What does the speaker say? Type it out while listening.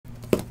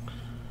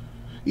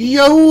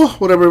Yo,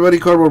 what up, everybody?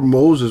 Cardboard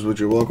Moses with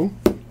you. Welcome.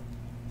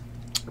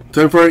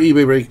 Time for our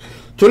eBay break.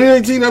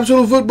 2019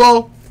 Absolute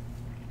Football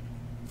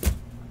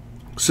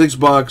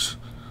 6-box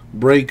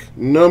break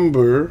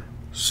number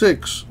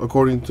 6,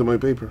 according to my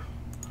paper.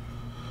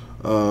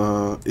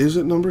 Is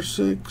it number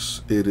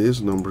 6? It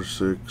is number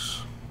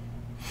 6.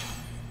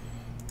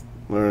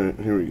 All right,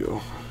 here we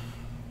go.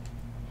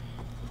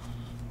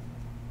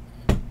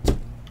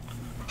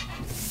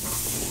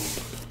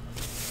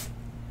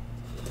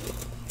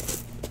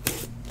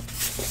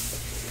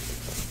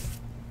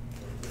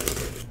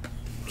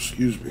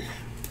 Excuse me.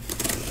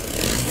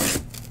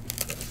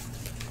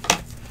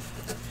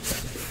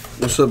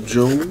 What's up,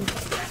 Joe?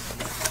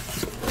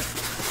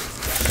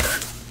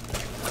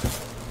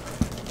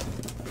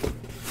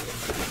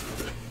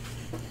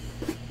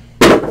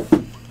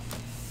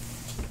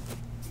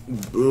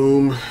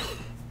 Boom.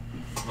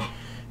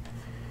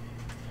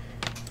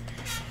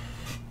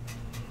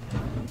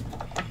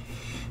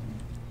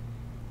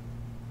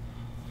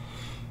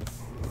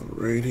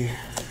 Alrighty.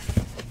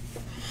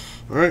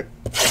 Alright.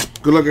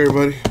 Good luck,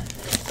 everybody.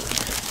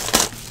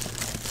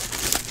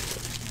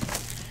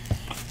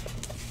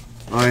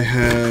 I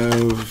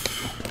have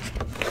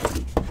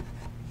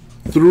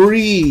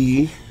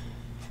 3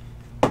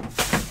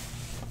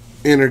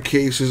 inner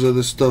cases of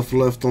this stuff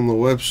left on the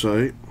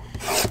website.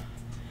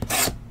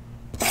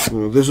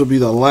 This will be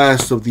the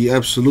last of the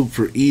Absolute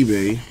for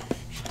eBay.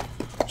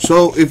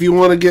 So if you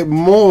want to get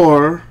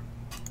more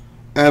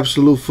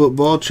Absolute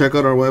football, check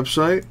out our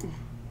website,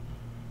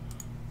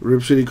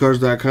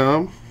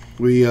 ripcitycards.com.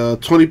 We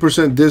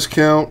 20%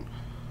 discount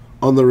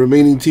on the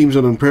remaining teams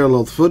on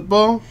Unparalleled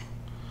Football.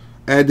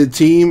 Add the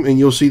team and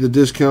you'll see the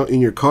discount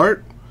in your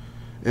cart.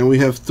 And we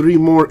have 3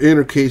 more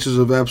inner cases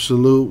of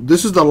Absolute.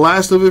 This is the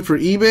last of it for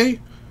eBay,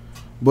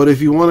 but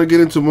if you want to get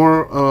into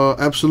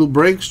more Absolute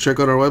breaks, check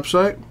out our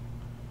website.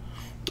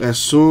 As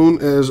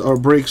soon as our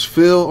breaks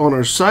fill on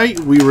our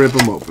site, we rip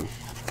them open.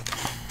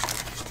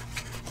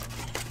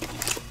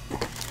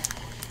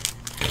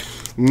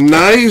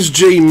 Nice,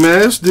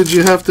 J-Mess. Did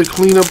you have to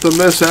clean up the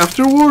mess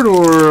afterward,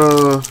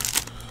 or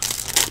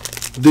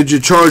did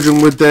you charge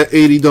him with that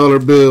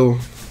 $80 bill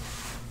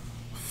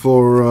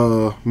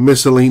for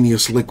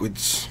miscellaneous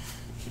liquids?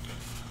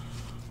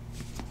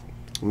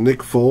 Nick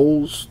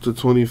Foles to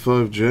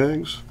 25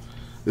 Jags.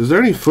 Is there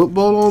any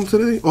football on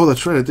today? Oh,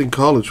 that's right. I think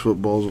college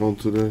football's on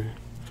today.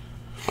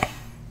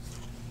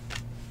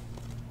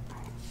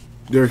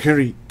 Derrick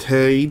Henry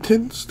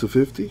Titans to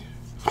 50.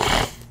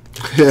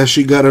 Yeah,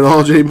 she got it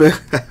all, J-Man.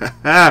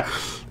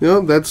 You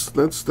know,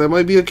 that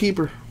might be a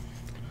keeper.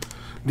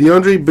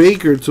 DeAndre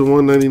Baker to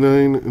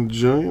 199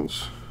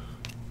 Giants.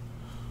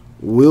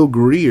 Will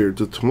Greer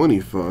to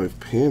 25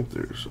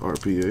 Panthers.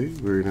 RPA,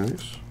 very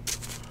nice.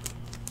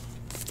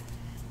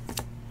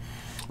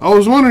 I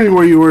was wondering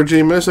where you were,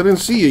 J-Mess. I didn't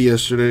see you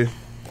yesterday.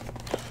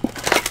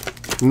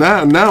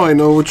 Now I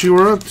know what you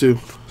were up to.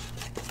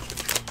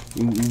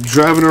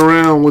 Driving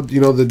around with, you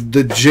know,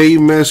 the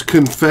J-Mess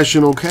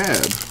confessional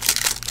cab.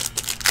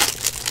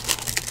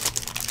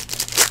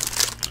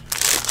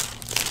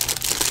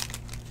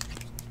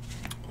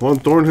 Juan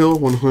Thornhill,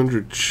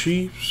 100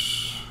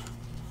 Chiefs.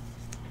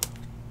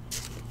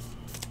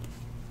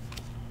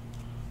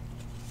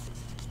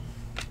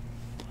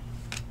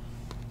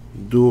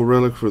 Dual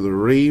relic for the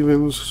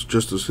Ravens.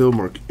 Justice Hill,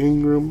 Mark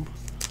Ingram.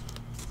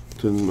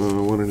 To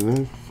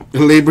 199.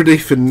 Labor Day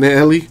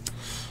finale.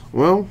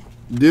 Well,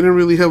 didn't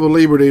really have a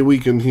Labor Day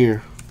weekend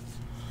here.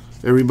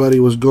 Everybody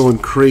was going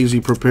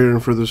crazy preparing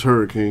for this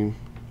hurricane.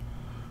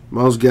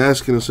 Myles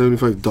Gaskin of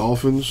 75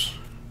 Dolphins.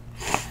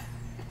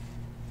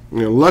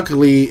 You know,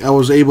 luckily, I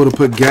was able to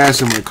put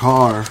gas in my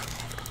car,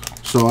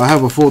 so I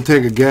have a full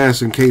tank of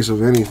gas in case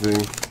of anything.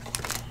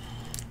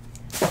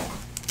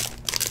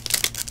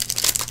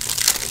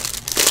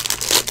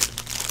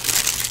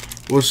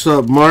 What's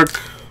up, Mark?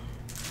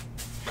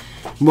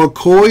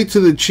 McCoy to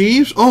the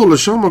Chiefs? Oh,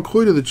 LaShawn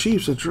McCoy to the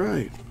Chiefs, that's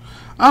right.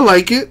 I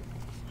like it.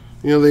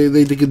 You know,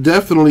 they could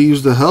definitely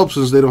use the help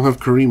since they don't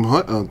have Kareem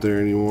Hunt out there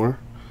anymore.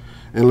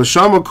 And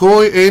LaShawn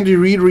McCoy, Andy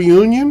Reid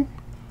reunion.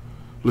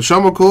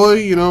 LaShawn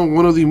McCoy, you know,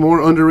 one of the more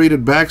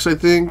underrated backs, I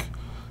think.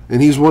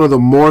 And he's one of the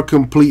more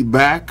complete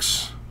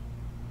backs.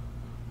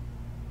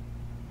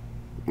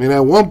 And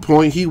at one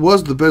point, he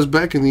was the best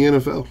back in the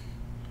NFL.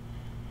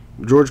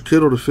 George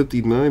Kittle to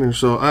 59 or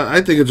so.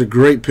 I think it's a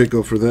great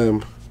pickup for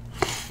them.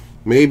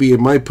 Maybe it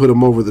might put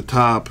him over the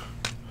top.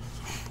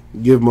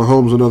 Give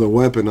Mahomes another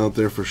weapon out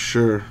there for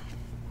sure.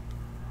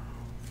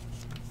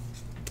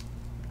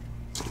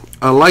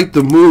 I like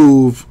the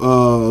move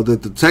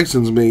that the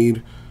Texans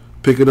made,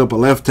 picking up a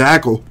left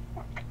tackle,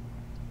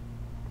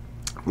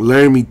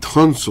 Laramie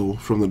Tunsil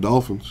from the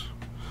Dolphins.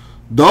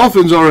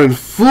 Dolphins are in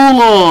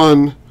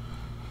full-on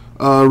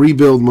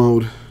rebuild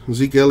mode.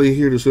 Zeke Elliott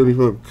here to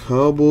 75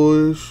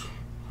 Cowboys.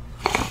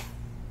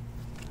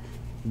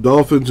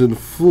 Dolphins in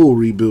full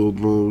rebuild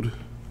mode.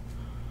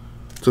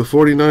 To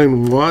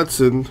 49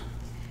 Watson.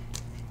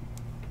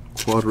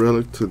 Quad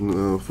relic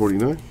to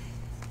 49.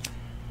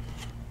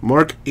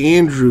 Mark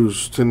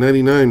Andrews to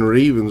 99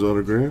 Ravens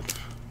autograph.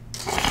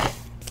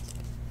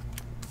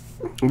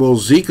 Well,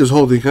 Zeke is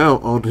holding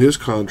out on his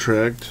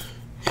contract.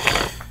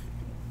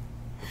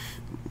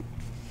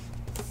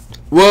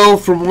 Well,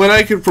 from what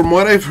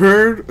I've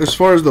heard, as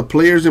far as the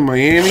players in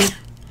Miami,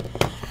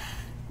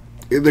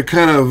 they're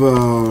kind of,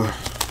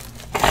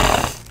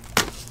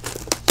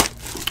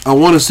 I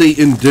want to say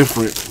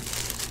indifferent,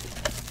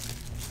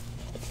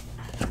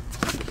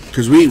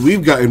 because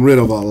we've gotten rid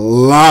of a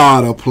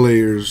lot of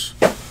players.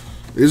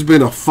 It's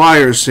been a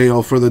fire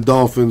sale for the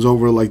Dolphins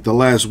over like the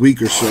last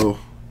week or so.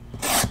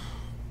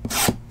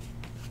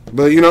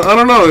 But you know, I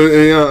don't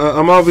know.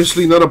 I'm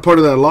obviously not a part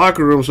of that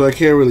locker room, so I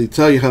can't really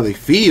tell you how they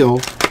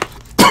feel.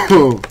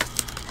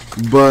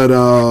 But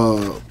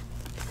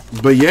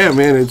yeah,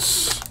 man,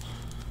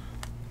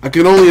 I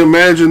can only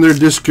imagine they're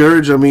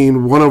discouraged. I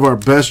mean, one of our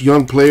best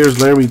young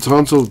players, Larry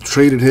Tunsil,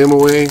 traded him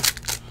away.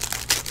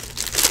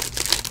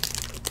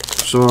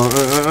 So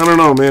I don't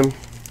know, man.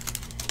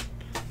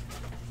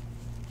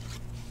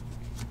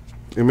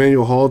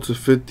 Emmanuel Hall to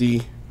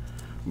 50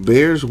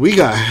 Bears. We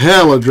got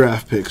hella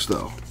draft picks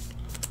though.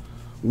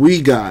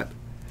 We got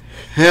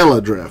hella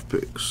draft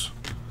picks.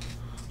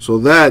 So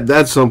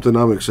that's something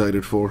I'm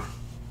excited for.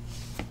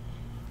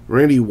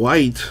 Randy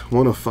White,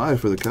 1 of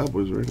 5 for the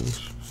Cowboys. Very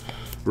nice.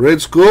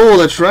 Red Skull,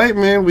 that's right,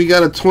 man. We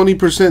got a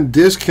 20%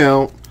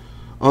 discount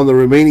on the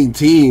remaining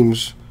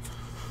teams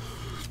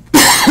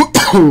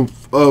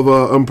of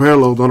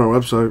Unparalleled on our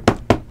website.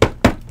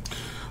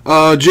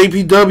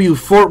 JPW,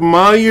 Fort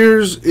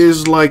Myers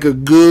is like a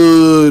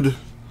good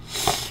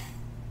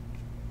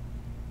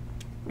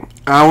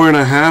hour and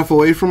a half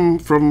away from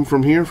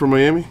here, from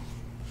Miami.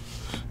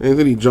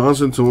 Anthony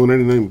Johnson to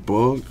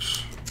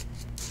 $199.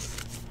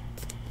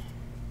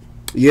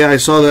 Yeah, I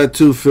saw that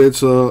too,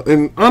 Fitz.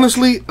 And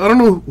honestly, I don't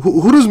know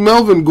who does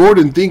Melvin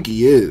Gordon think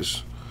he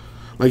is.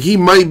 Like, he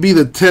might be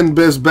the 10th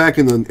best back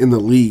in the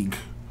league.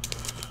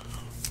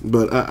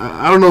 But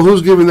I don't know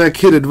who's giving that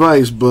kid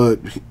advice, but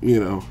you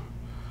know,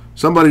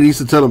 somebody needs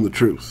to tell him the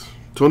truth.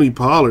 Tony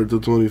Pollard to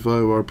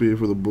 25 RPA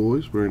for the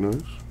boys. Very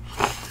nice.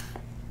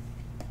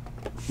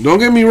 Don't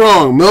get me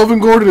wrong, Melvin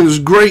Gordon is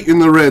great in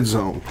the red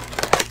zone.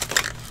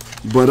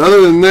 But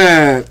other than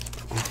that,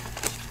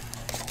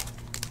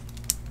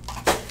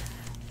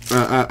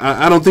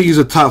 I don't think he's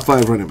a top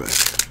 5 running back.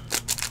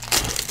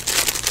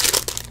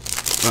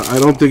 I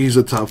don't think he's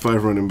a top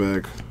 5 running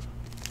back.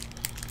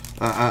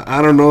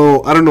 I don't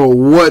know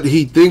what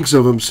he thinks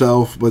of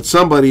himself, but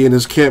somebody in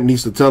his camp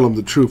needs to tell him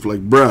the truth.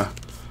 Like, bruh,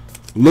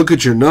 look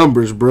at your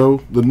numbers,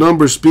 bro. The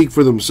numbers speak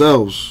for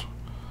themselves.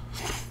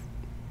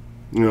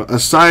 You know,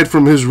 aside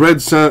from his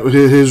red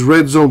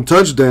zone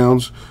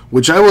touchdowns,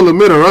 which I will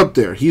admit are up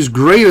there. He's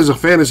great as a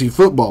fantasy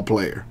football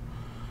player.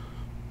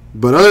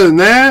 But other than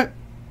that,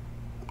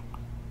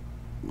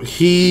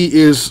 he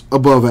is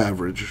above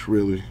average,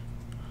 really.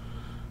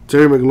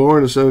 Terry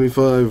McLaurin to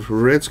 75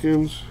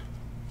 Redskins.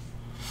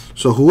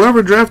 So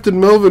whoever drafted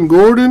Melvin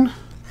Gordon,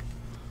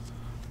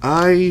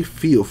 I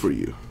feel for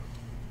you.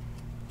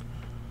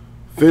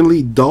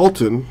 Finley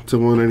Dalton to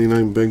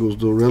 199 Bengals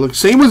dual relic.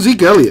 Same with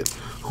Zeke Elliott.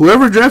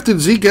 Whoever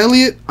drafted Zeke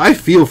Elliott, I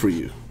feel for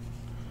you.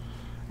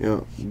 You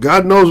know,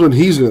 God knows when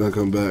he's going to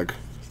come back.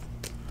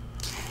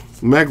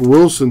 Mac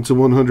Wilson to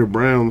 100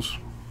 Browns.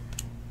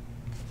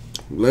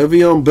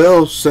 Le'Veon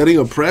Bell setting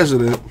a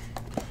precedent,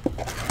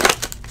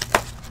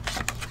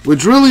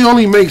 which really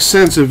only makes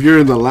sense if you're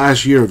in the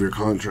last year of your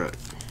contract.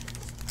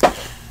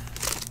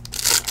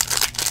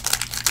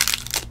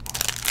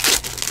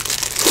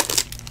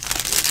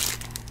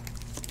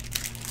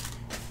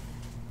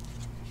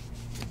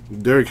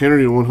 Derrick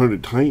Henry to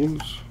 100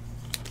 Titans.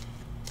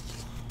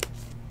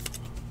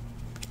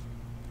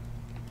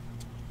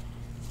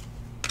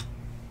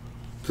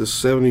 To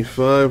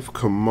 75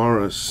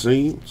 Kamara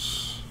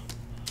Saints.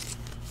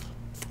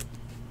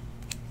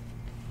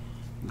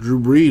 Drew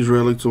Brees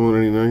relic to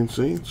 199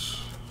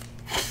 Saints.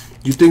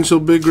 You think so,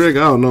 Big Greg?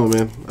 I don't know,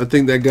 man. I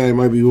think that guy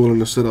might be willing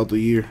to sit out the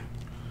year.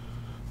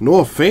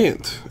 Noah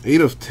Fant,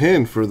 8 of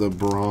 10 for the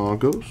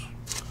Broncos.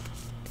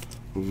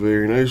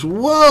 Very nice.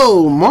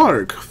 Whoa,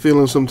 Mark,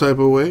 feeling some type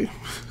of way.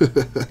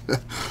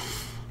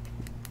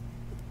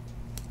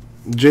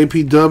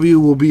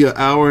 JPW will be an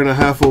hour and a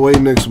half away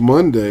next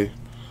Monday.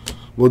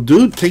 Well,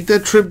 dude, take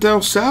that trip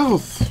down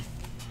south.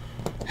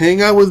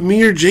 Hang out with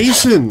me or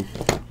Jason.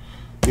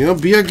 You know,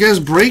 be a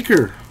guest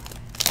breaker.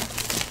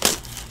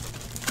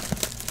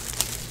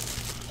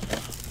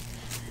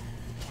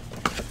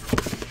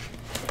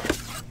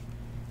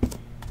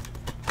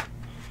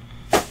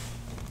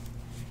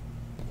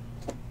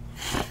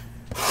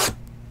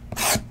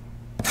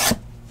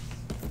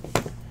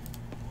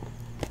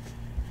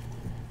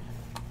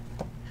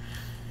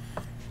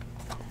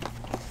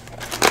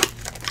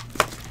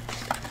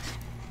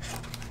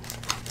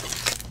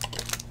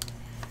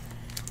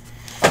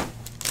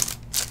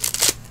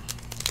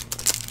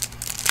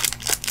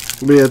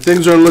 But yeah,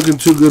 things aren't looking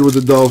too good with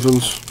the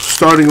Dolphins.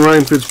 Starting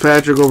Ryan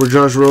Fitzpatrick over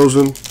Josh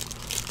Rosen.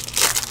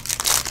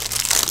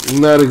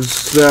 Not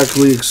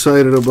exactly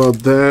excited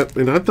about that.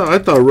 And I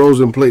thought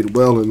Rosen played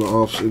well in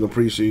the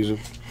preseason.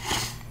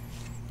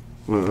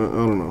 I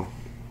don't know.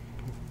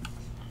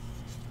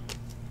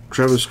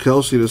 Travis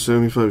Kelce to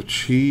 75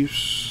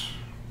 Chiefs.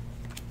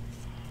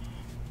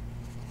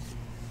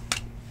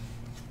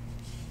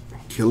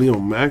 Khalil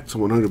Mack to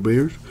 100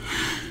 Bears.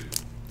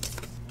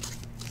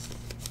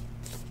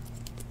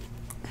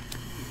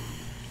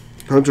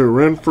 Hunter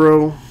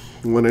Renfro,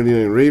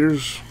 189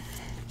 Raiders.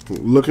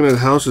 Looking at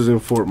houses in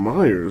Fort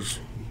Myers.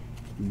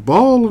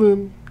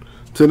 Ballin'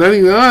 to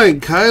 99,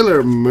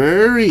 Kyler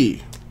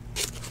Murray.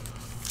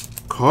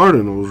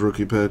 Cardinals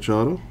rookie patch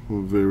auto.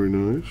 Very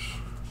nice.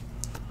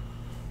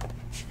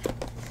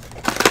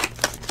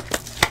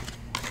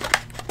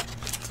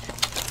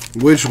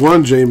 Which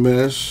one,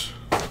 J-Mess?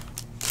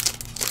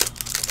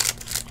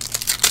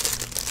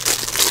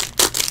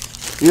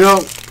 You know,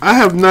 I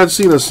have not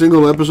seen a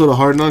single episode of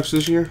Hard Knocks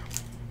this year.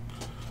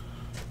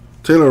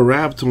 Taylor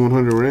Rapp to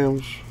 100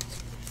 Rams.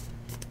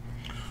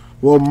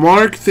 Well,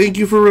 Mark, thank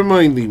you for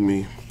reminding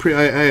me.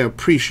 I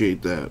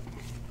appreciate that.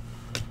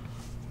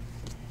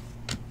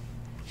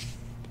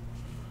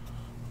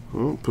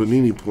 Oh,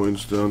 Panini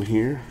points down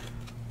here.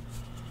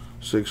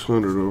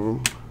 600 of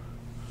them.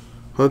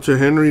 Hunter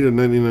Henry to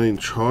 99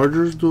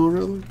 Chargers dual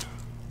relic.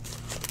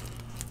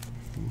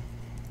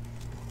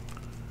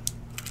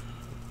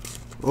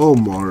 Oh,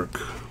 Mark.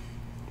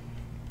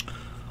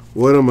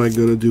 What am I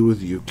going to do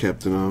with you,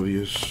 Captain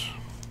Obvious?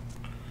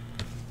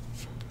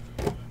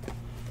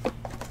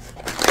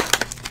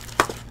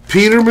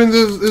 Peterman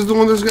is the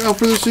one that's out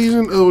for the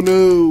season? Oh,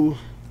 no.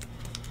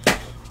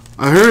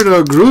 I heard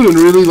Gruden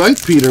really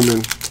liked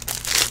Peterman.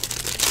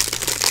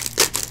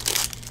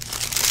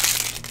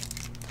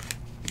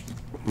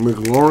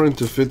 McLaurin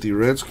to 50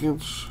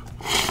 Redskins.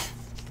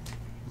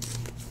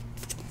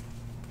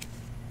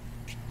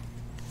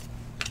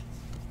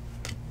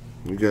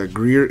 We got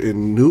Greer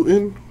and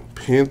Newton.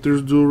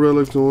 Panthers dual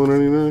relic to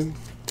 199.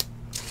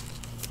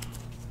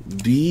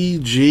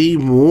 DJ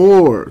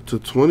Moore to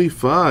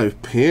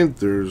 25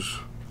 Panthers.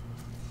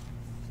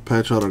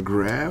 Patch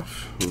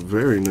autograph. A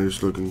very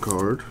nice looking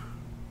card.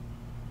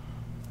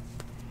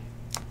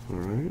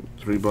 Alright,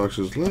 3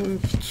 boxes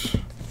left.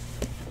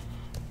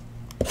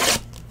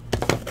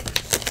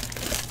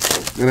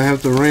 And I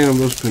have to ram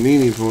those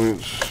Panini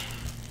points.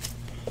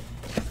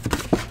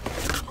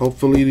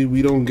 Hopefully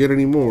we don't get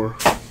any more.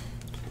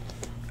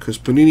 Because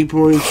Panini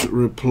points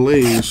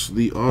replace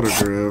the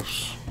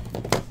autographs.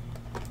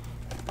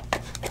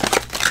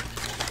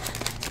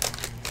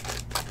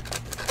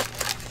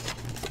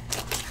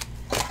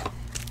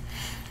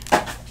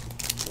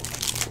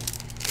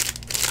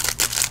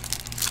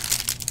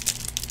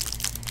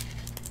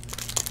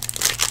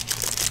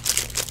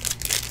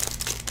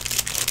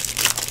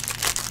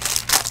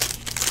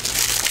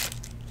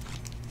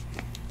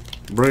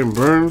 Brian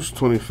Burns,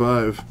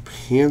 25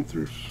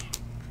 Panthers.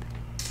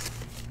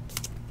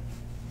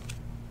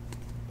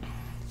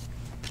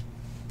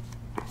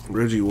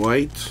 Reggie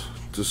White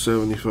to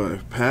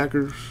 75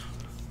 Packers.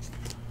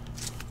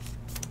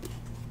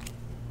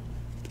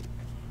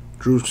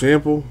 Drew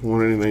Sample,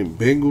 189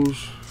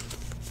 Bengals.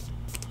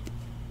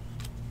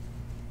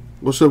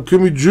 What's up,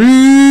 Kimmy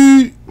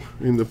G?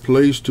 In the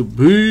place to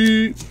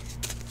be.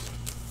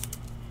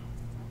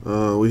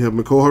 We have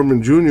McCole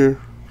Hardman Jr.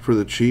 for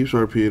the Chiefs,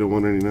 RPA to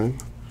 199.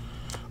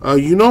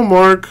 You know,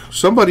 Mark,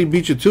 somebody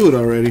beat you to it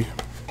already.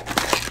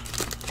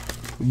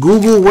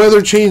 Google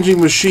weather changing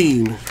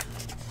machine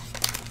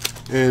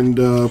and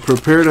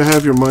prepare to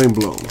have your mind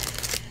blown.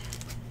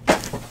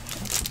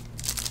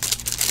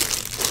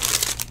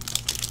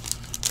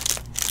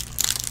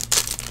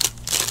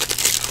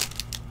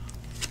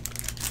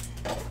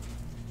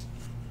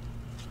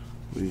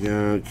 We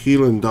got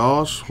Keelan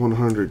Doss,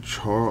 100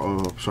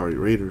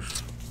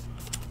 Raiders.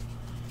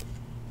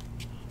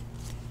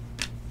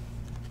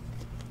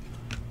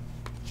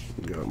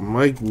 We got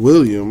Mike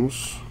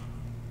Williams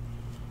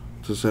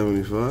to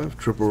 75,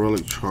 triple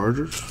relic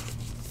Chargers.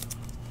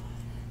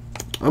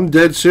 I'm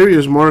dead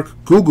serious, Mark.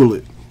 Google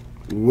it.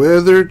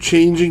 Weather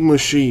changing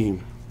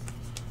machine.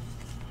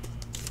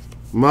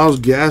 Myles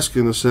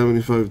Gaskin to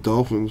 75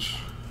 Dolphins.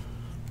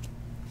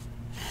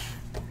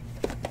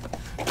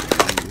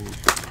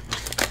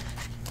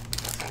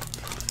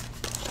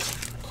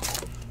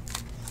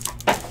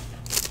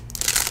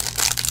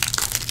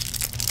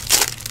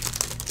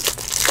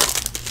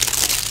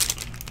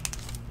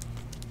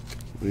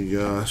 We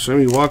got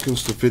Sammy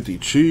Watkins to 50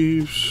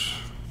 Chiefs.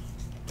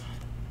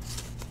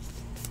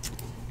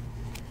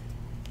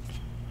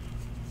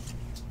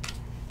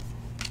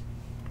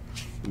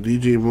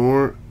 DJ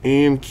Moore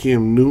and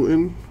Cam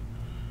Newton.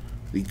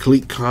 The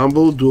Cleat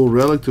Combo dual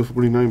relic to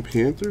 49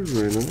 Panthers.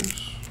 Very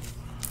nice.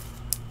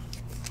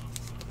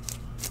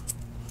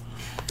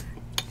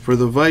 For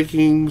the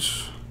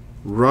Vikings,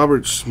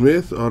 Robert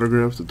Smith,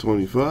 autograph to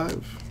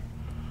 25.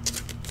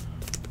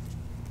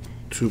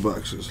 2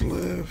 boxes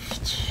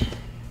left.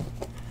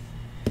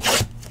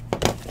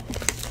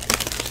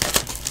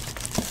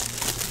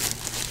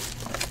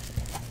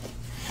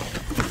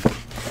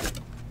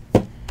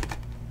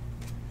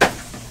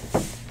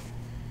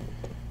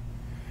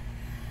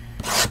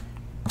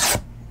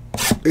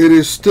 It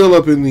is still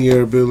up in the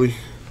air, Billy.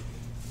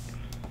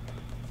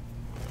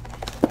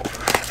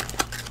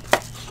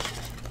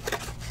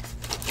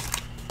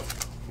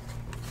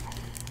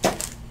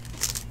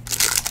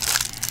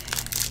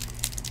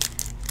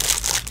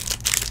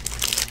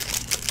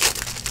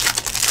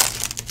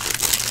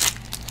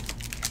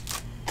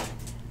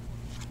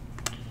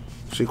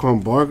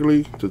 Saquon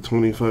Barkley to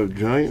 25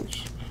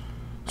 Giants.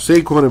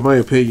 Saquon, in my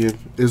opinion,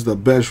 is the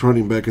best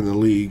running back in the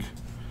league,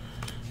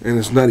 and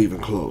it's not even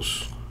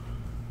close.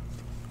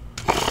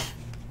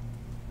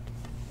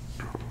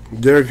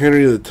 Derrick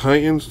Henry to the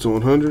Titans to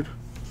 100.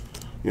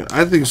 Yeah,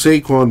 I think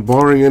Saquon,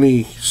 barring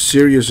any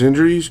serious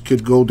injuries,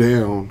 could go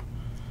down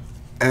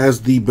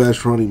as the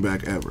best running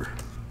back ever.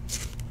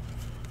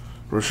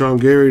 Rashawn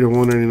Gary to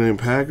 199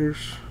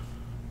 Packers.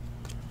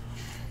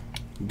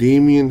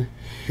 Damian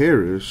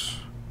Harris,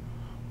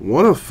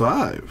 1 of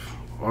 5.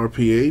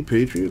 RPA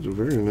Patriots,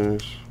 very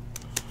nice.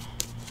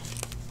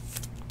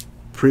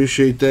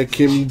 Appreciate that,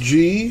 Kimmy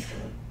G.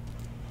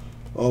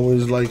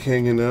 Always like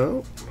hanging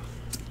out.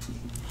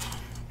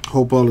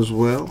 Hope all is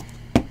well.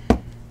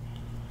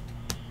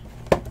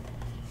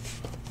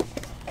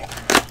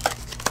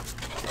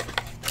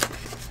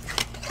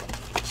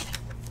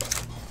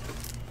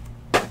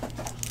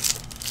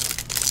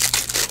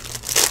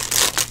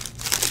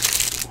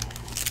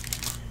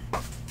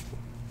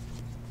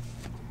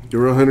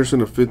 Darrell Henderson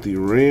to 50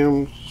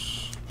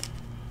 Rams.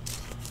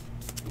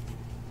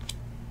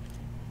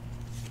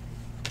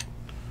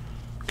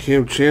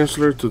 Cam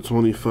Chancellor to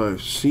 25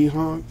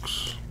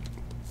 Seahawks.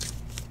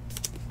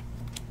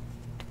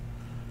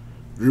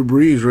 Drew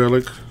Brees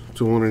relic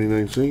to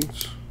 199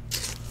 Saints.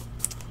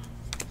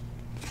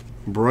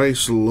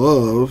 Bryce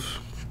Love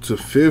to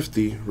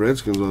 50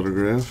 Redskins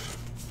autograph.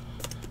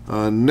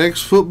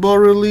 Next football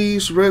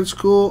release, Red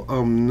Skull,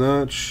 I'm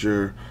not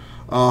sure.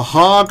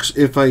 Hawks,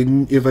 if I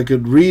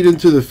could read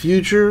into the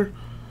future,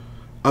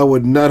 I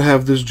would not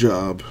have this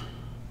job.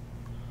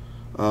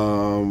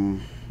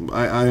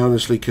 I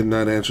honestly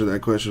cannot answer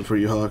that question for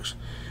you, Hawks.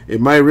 It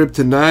might rip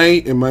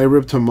tonight, it might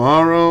rip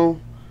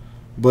tomorrow,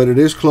 but it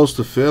is close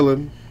to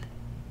filling.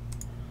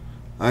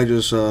 I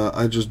just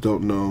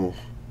don't know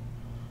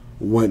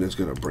when it's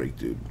gonna break,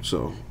 dude.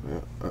 So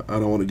I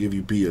don't want to give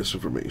you BS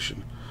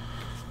information.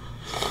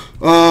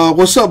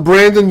 What's up,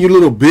 Brandon? You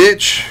little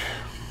bitch.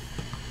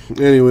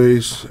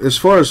 Anyways, as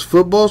far as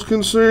football's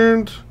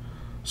concerned,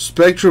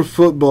 Spectra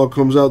Football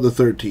comes out the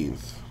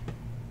 13th.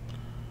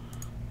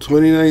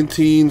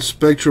 2019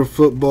 Spectra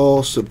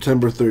Football,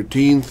 September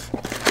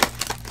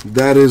 13th.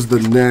 That is the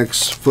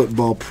next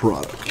football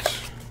product.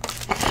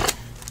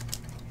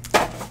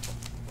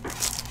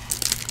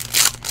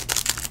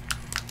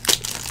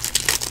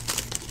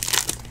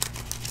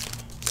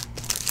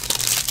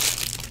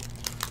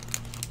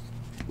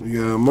 We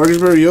got Marcus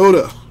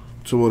Mariota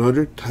to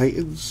 100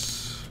 Titans.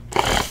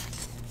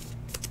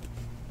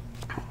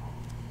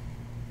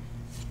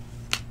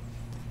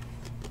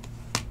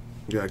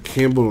 Got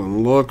Campbell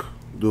and Luck,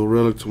 dual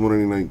relic to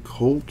 199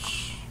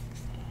 Colts.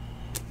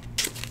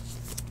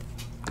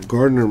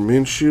 Gardner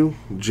Minshew,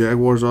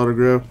 Jaguars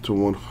autograph to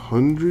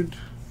 100.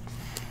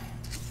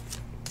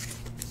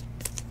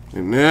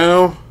 And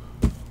now,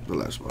 the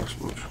last box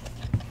mojo.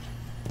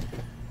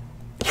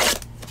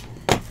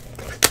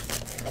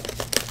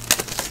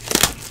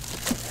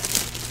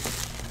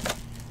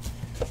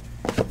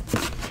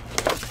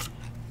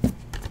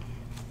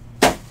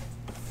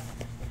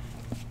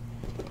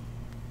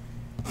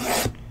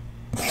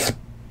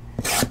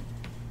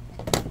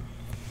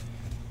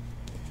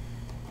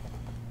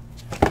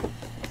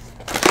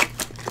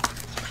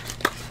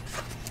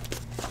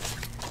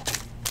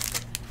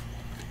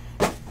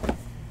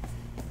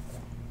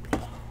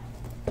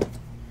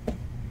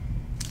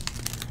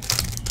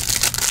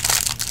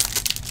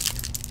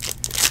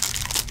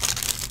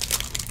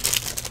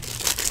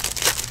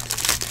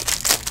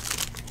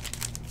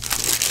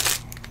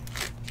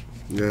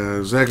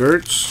 Zach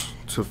Ertz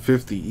to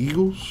 50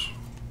 Eagles.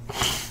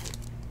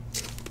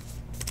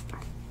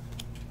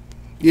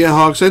 Yeah,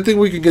 Hawks, I think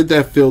we can get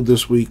that filled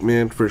this week,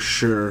 man, for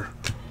sure.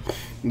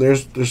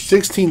 There's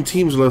 16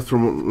 teams left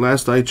from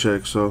last I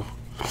checked, so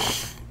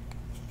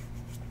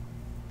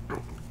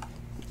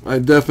I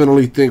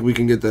definitely think we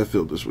can get that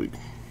filled this week.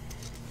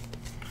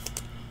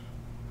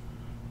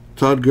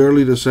 Todd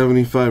Gurley to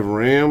 75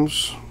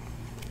 Rams.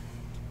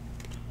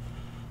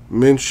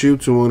 Minshew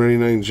to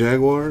 199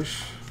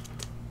 Jaguars.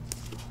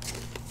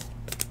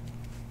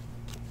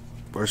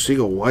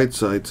 Arcega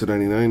Whiteside to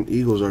 99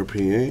 Eagles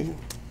RPA.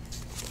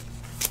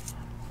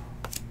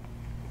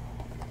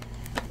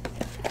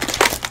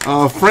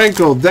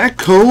 Franco, that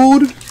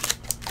code,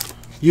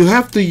 you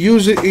have to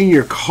use it in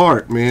your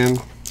cart, man.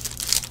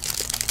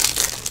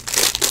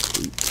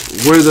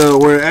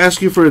 Where it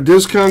asks you for a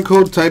discount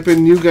code, type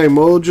in New Guy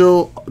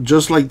Mojo,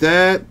 just like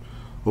that,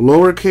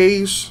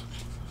 lowercase.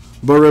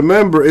 But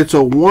remember, it's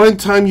a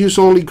one-time use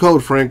only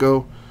code,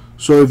 Franco.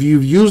 So if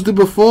you've used it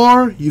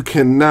before, you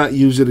cannot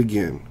use it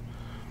again.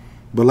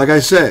 But like I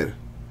said,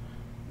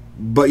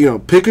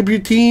 pick up your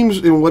teams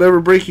in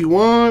whatever break you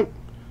want.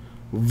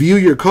 View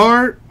your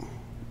cart.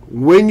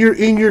 When you're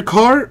in your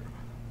cart,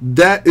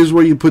 that is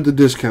where you put the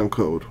discount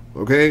code,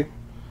 okay?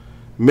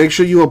 Make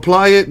sure you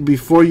apply it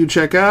before you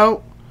check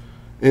out,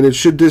 and it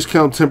should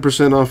discount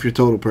 10% off your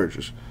total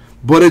purchase.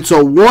 But it's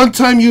a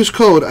one-time use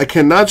code. I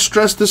cannot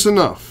stress this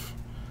enough.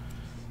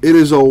 It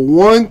is a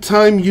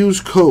one-time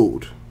use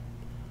code.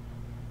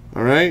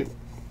 All right?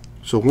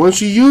 So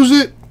once you use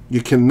it,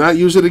 you cannot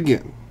use it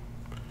again.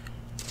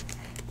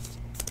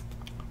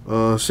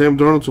 Sam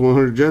Darnold to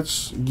 100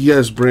 Jets.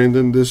 Yes,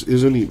 Brandon, this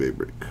is an eBay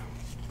break.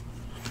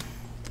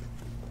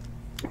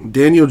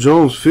 Daniel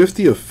Jones,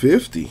 50 of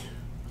 50.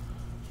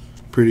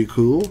 Pretty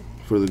cool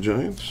for the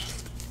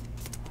Giants.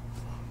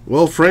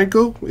 Well,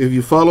 Franco, if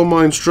you follow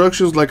my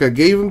instructions like I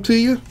gave them to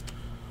you,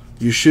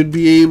 you should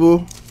be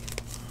able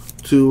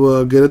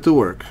to get it to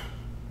work.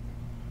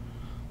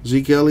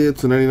 Zeke Elliott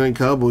to 99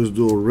 Cowboys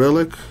dual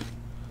relic.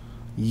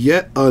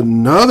 Yet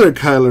another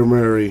Kyler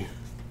Murray.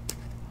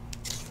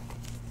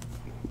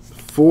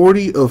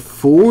 40 of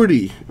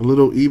 40. A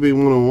little eBay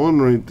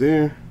 101 right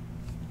there.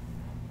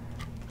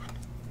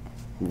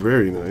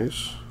 Very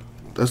nice.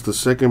 That's the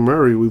second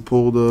Murray we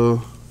pulled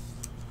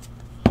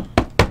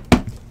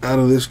out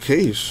of this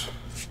case.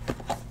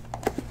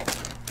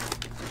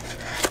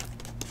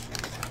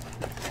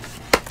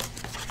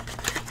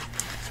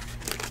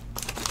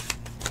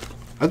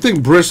 I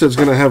think Brissett's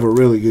going to have a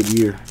really good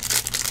year.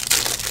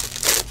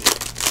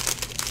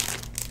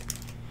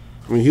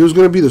 I mean, he was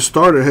going to be the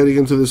starter heading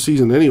into the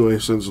season anyway,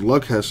 since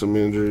Luck has some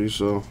injuries.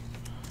 So,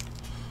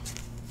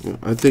 yeah,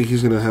 I think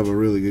he's going to have a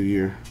really good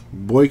year.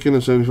 Boykin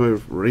at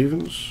 75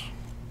 Ravens.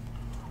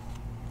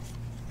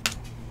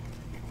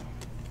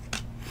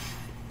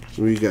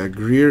 We got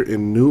Greer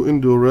and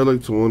Newton dual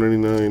relic to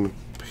 199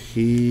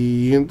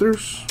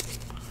 Panthers.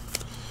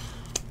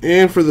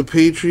 And for the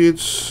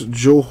Patriots,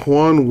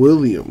 Joejuan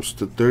Williams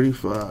to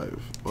 35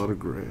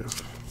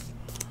 autograph.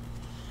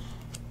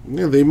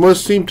 Yeah, they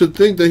must seem to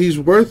think that he's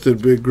worth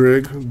it, Big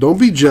Greg. Don't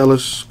be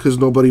jealous because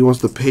nobody wants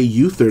to pay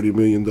you $30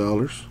 million.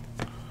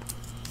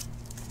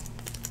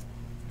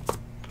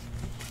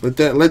 Let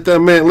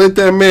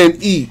that man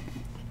eat.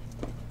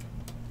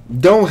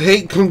 Don't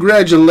hate,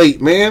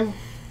 congratulate, man.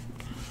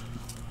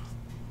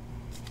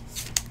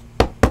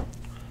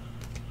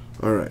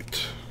 All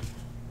right.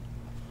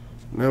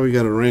 Now we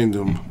got a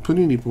random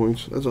Panini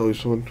points. That's always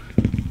fun.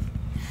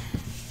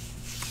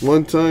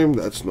 One time,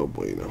 that's no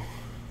bueno.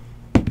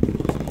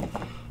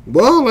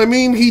 Well, I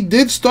mean, he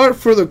did start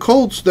for the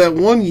Colts that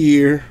one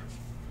year,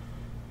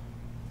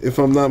 if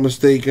I'm not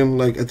mistaken.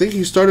 Like, I think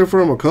he started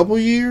for him a couple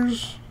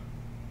years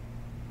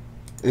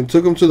and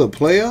took him to the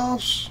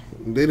playoffs.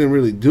 They didn't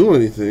really do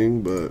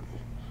anything, but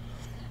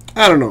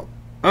I don't know.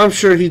 I'm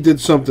sure he did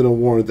something to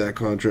warrant that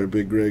contract,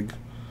 Big Greg.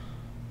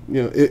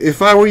 You know,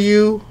 if I were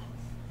you,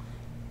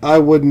 I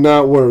would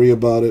not worry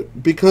about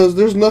it because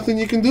there's nothing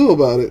you can do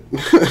about it.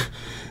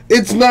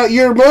 It's not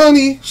your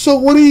money, so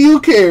what do you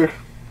care?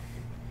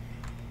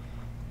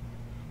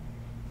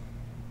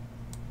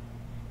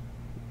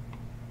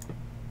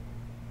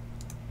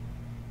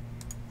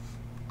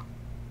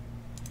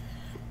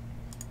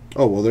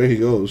 Oh, well, there he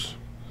goes.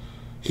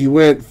 He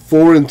went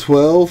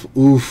 4-12.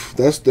 Oof,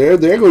 that's there.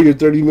 There go your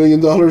 $30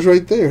 million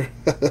right there.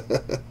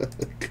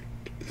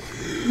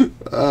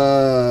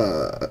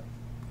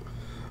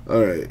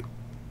 All right.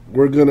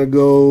 We're going to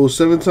go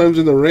 7 times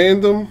in the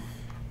random.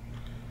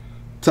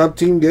 Top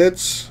team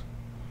gets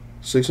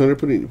 600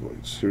 Panini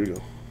points. Here we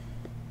go.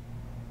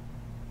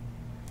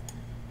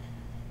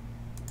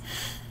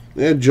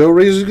 Yeah, Joe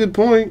raises a good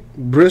point.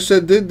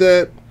 Brissett did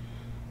that,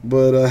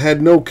 but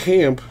had no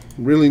camp.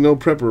 Really no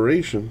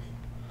preparation.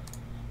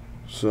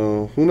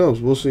 So, who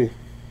knows? We'll see.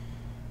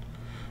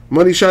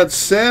 Money shot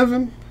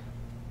 7.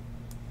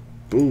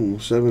 Boom.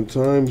 7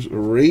 times.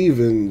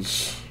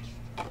 Ravens.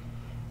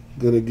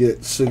 Gonna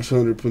get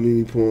 600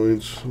 Panini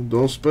points.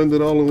 Don't spend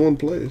it all in one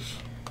place.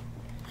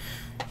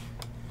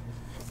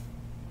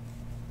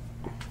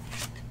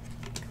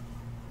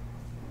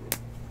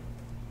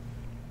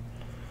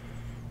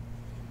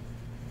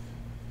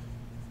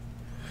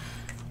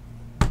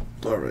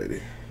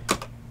 Alrighty.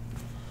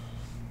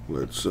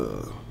 Let's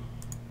do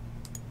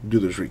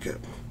this recap.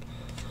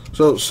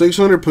 So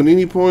 600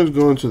 Panini points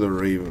going to the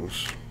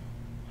Ravens.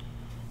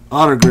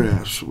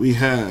 Autographs. We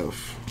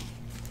have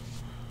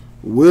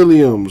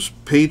Williams,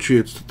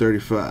 Patriots to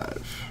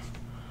 35.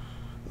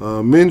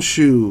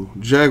 Minshew,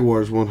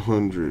 Jaguars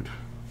 100.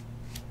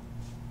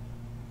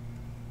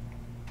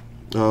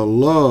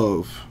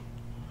 Love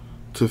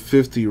to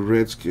 50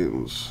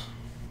 Redskins.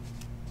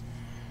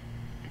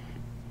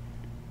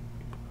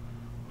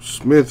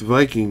 Smith,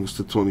 Vikings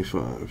to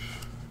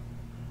 25.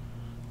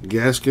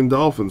 Gaskin,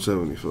 Dolphins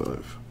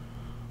 75.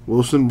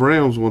 Wilson,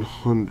 Browns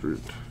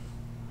 100.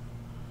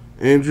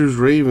 Andrews,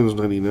 Ravens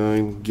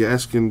 99.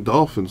 Gaskin,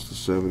 Dolphins to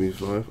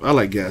 75. I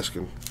like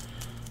Gaskin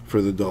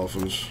for the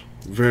Dolphins.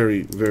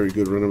 Very, very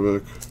good running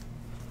back.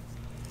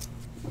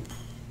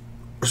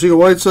 Arcega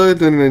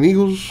Whiteside, 99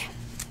 Eagles.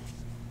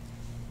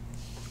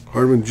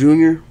 Hardman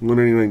Jr.,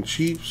 199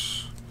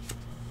 Chiefs.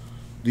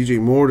 DJ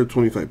Moore to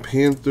 25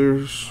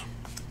 Panthers.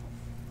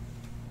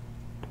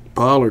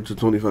 Pollard to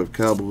 25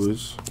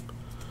 Cowboys.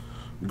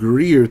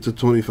 Greer to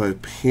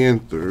 25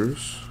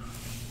 Panthers.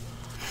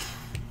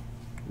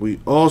 We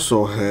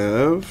also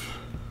have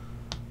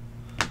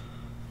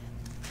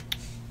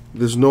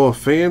this Noah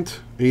Fant,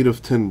 8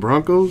 of 10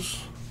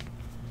 Broncos.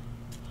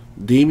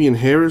 Damian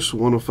Harris,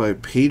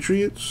 105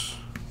 Patriots.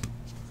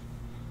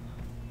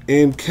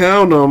 And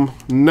count them,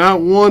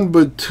 not one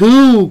but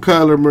two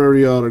Kyler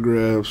Murray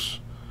autographs.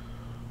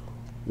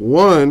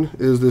 One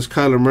is this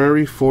Kyler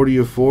Murray 40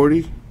 of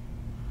 40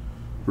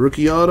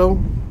 rookie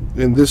auto,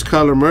 and this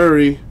Kyler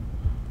Murray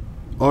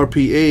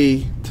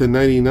RPA to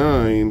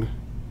 99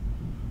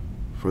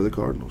 for the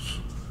Cardinals.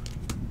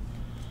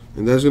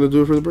 And that's going to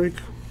do it for the break.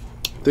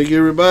 Thank you,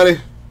 everybody.